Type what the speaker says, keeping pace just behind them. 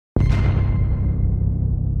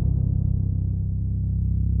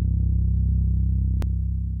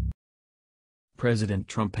President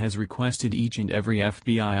Trump has requested each and every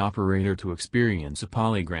FBI operator to experience a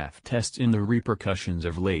polygraph test in the repercussions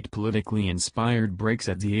of late politically inspired breaks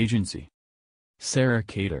at the agency. Sarah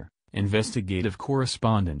Cater, investigative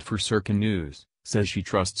correspondent for Circa News, says she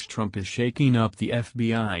trusts Trump is shaking up the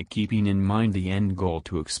FBI, keeping in mind the end goal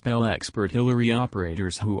to expel expert Hillary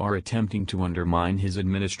operators who are attempting to undermine his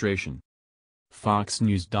administration.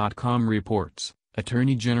 FoxNews.com reports,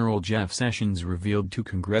 Attorney General Jeff Sessions revealed to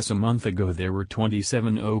Congress a month ago there were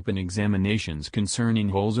 27 open examinations concerning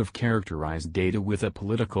holes of characterized data with a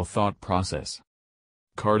political thought process.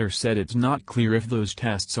 Carter said it's not clear if those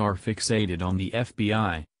tests are fixated on the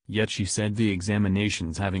FBI, yet she said the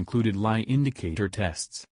examinations have included lie indicator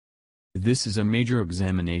tests. This is a major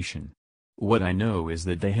examination. What I know is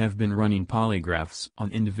that they have been running polygraphs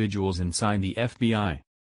on individuals inside the FBI.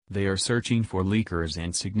 They are searching for leakers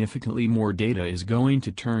and significantly more data is going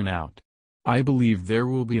to turn out. I believe there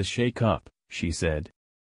will be a shake-up, she said.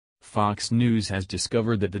 Fox News has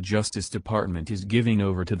discovered that the Justice Department is giving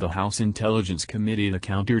over to the House Intelligence Committee the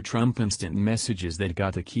counter-Trump instant messages that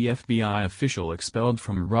got a key FBI official expelled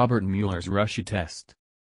from Robert Mueller's Russia test.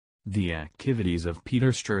 The activities of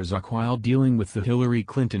Peter Strzok while dealing with the Hillary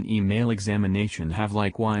Clinton email examination have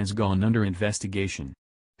likewise gone under investigation.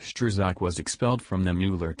 Strzok was expelled from the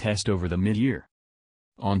Mueller test over the mid-year.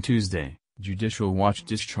 On Tuesday, Judicial Watch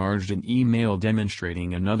discharged an email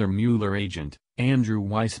demonstrating another Mueller agent, Andrew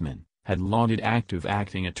Weissman, had lauded active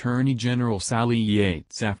acting Attorney General Sally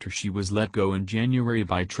Yates after she was let go in January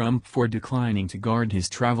by Trump for declining to guard his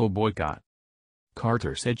travel boycott.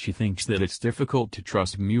 Carter said she thinks that it's difficult to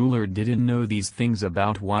trust Mueller didn't know these things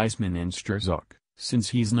about Weissman and Strzok, since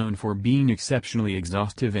he's known for being exceptionally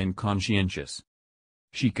exhaustive and conscientious.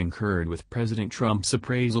 She concurred with President Trump's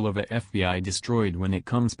appraisal of a FBI destroyed when it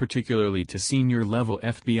comes particularly to senior-level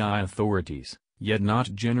FBI authorities, yet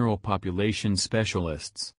not general population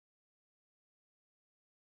specialists.